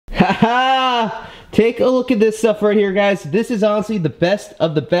Haha! Take a look at this stuff right here, guys. This is honestly the best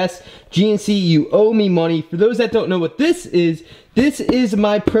of the best. GNC, you owe me money. For those that don't know what this is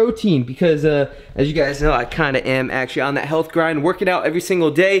my protein because, as you guys know, I kind of am actually on that health grind, working out every single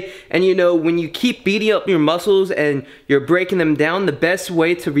day. And you know, when you keep beating up your muscles and you're breaking them down, the best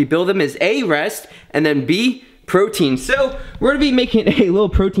way to rebuild them is A, rest, and then B, protein. So we're gonna be making a little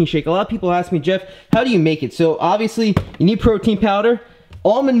protein shake. A lot of people ask me, Jeff, how do you make it? So obviously, you need protein powder,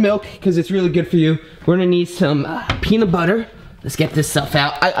 almond milk, because it's really good for you. We're gonna need some peanut butter. Let's get this stuff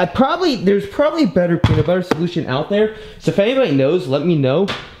out. There's probably a better peanut butter solution out there. So if anybody knows, let me know.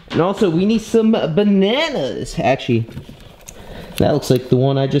 And also, we need some bananas. Actually, that looks like the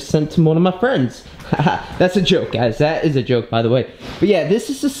one I just sent to one of my friends. That's a joke, guys. That is a joke, by the way. But yeah, this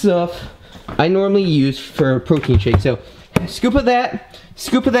is the stuff I normally use for a protein shake. So, scoop of that,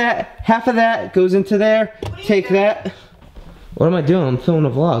 half of that goes into there. Take that. What am I doing? I'm filming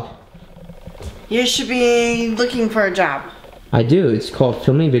a vlog. You should be looking for a job. I do. It's called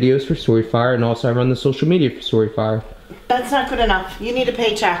filming videos for Storyfire, and also I run the social media for Storyfire. That's not good enough. You need a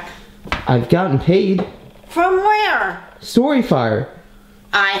paycheck. I've gotten paid. From where? Storyfire.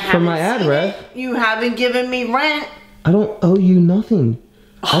 I haven't from my ad seen rev. it. You haven't given me rent. I don't owe you nothing.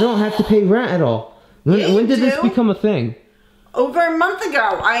 I don't have to pay rent at all. When did this become a thing? Over a month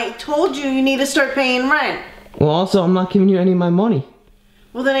ago. I told you you need to start paying rent. Well, also, I'm not giving you any of my money.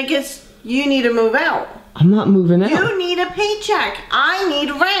 Well, then I guess you need to move out. I'm not moving out. You need a paycheck. I need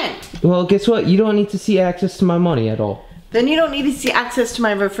rent. Well, guess what? You don't need to see access to my money at all. Then you don't need to see access to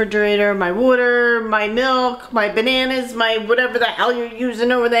my refrigerator, my water, my milk, my bananas, my whatever the hell you're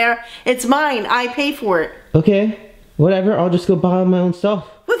using over there. It's mine. I pay for it. Okay. Whatever. I'll just go buy my own stuff.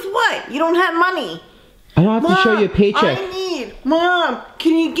 With what? You don't have money. I don't have Mom, to show you a paycheck. I need. Mom,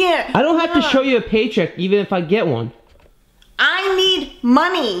 can you get? I don't have to show you a paycheck even if I get one. I need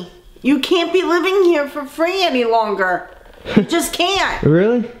money. You can't be living here for free any longer. You just can't.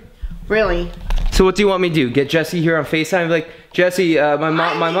 Really? Really. So what do you want me to do? Get Jesse here on FaceTime? Like, Jesse, my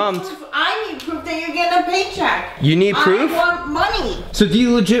mom's... I need proof that you're getting a paycheck. You need proof? I want money. So do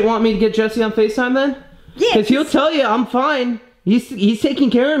you legit want me to get Jesse on FaceTime then? Yeah. Because he'll tell you I'm fine. He's taking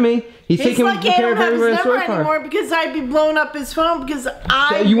care of me. He's taking care of everyone so far. Anymore because I'd be blowing up his phone because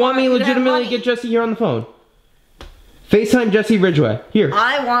So you want me legitimately to get Jesse here on the phone? FaceTime Jesse Ridgway. Here.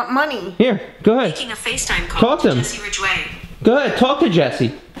 I want money. Here, go ahead. Making a FaceTime call Talk to him. Jesse Ridgway. Go ahead, talk to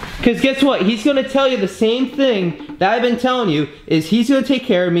Jesse. Because guess what? He's going to tell you the same thing that I've been telling you, is he's going to take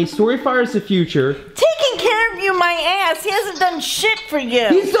care of me. Storyfire is the future. Taking care of you, my ass. He hasn't done shit for you.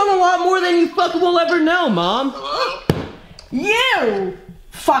 He's done a lot more than you fucking will ever know, Mom. You,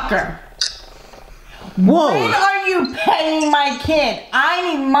 fucker. Whoa. When are you paying my kid?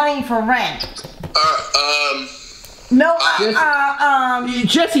 I need money for rent. No,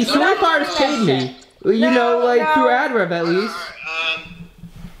 Jesse, Storyfire's paid me. You know, like through ad rev at least.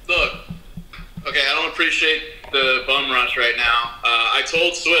 Look, okay, I don't appreciate the bum rush right now. I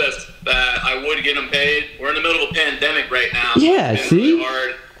told Swift that I would get him paid. We're in the middle of a pandemic right now. So yeah, it's see? really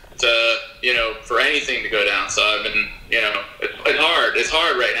hard to, you know, for anything to go down. So I've been, you know, it's hard. It's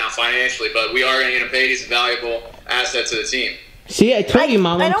hard right now financially, but we are going to get him paid. He's a valuable asset to the team. See, I told you,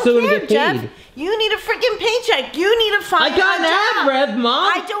 Mom, I'm still going to get paid. Jeff. You need a freaking paycheck. You need to find I got an ad rev,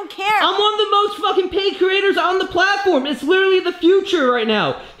 Mom. I don't care. I'm one of the most fucking paid creators on the platform. It's literally the future right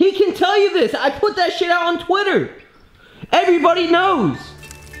now. He can tell you this. I put that shit out on Twitter. Everybody knows.